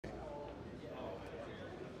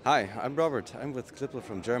Hi, I'm Robert. I'm with Klippel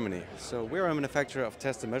from Germany. So we're a manufacturer of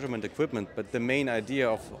test and measurement equipment, but the main idea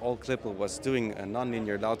of all Klippel was doing a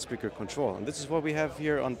nonlinear loudspeaker control. And this is what we have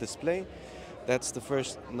here on display. That's the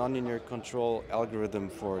first nonlinear control algorithm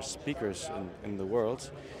for speakers in the world.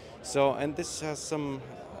 So, and this has a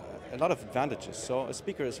lot of advantages. So a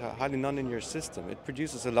speaker is a highly nonlinear system. It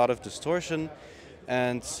produces a lot of distortion,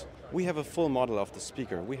 and we have a full model of the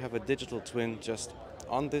speaker. We have a digital twin just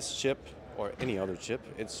on this chip, or any other chip.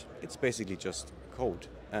 It's basically just code.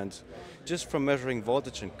 And just from measuring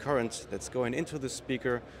voltage and current that's going into the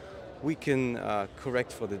speaker, we can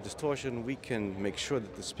correct for the distortion. We can make sure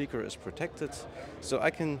that the speaker is protected. So I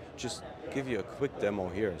can just give you a quick demo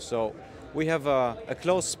here. So we have a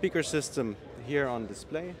closed speaker system here on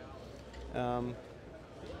display.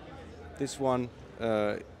 This one,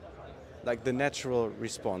 like the natural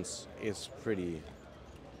response is pretty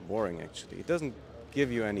boring actually. It doesn't give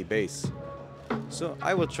you any bass. So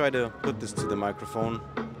I will try to put this to the microphone.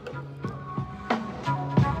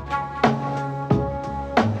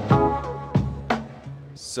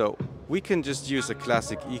 So we can just use a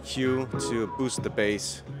classic EQ to boost the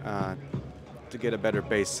bass to get a better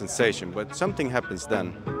bass sensation, but something happens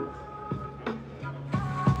then.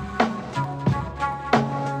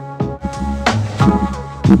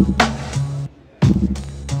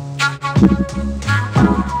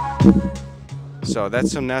 So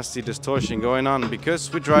that's some nasty distortion going on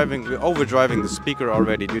because we're overdriving the speaker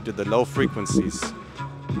already due to the low frequencies.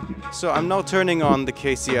 So I'm now turning on the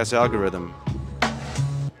KCS algorithm.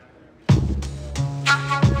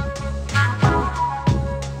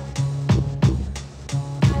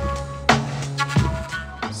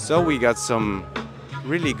 So we got some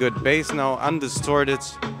really good bass now, undistorted,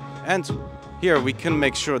 and here we can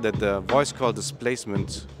make sure that the voice call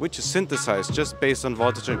displacement, which is synthesized just based on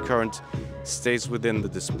voltage and current, stays within the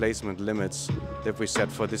displacement limits that we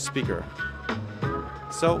set for this speaker.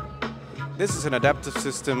 So this is an adaptive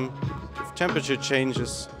system. If temperature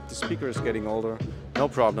changes, the speaker is getting older, no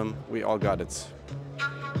problem, we all got it.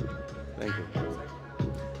 Thank you.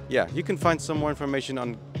 Yeah, you can find some more information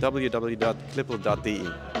on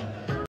www.klippel.de.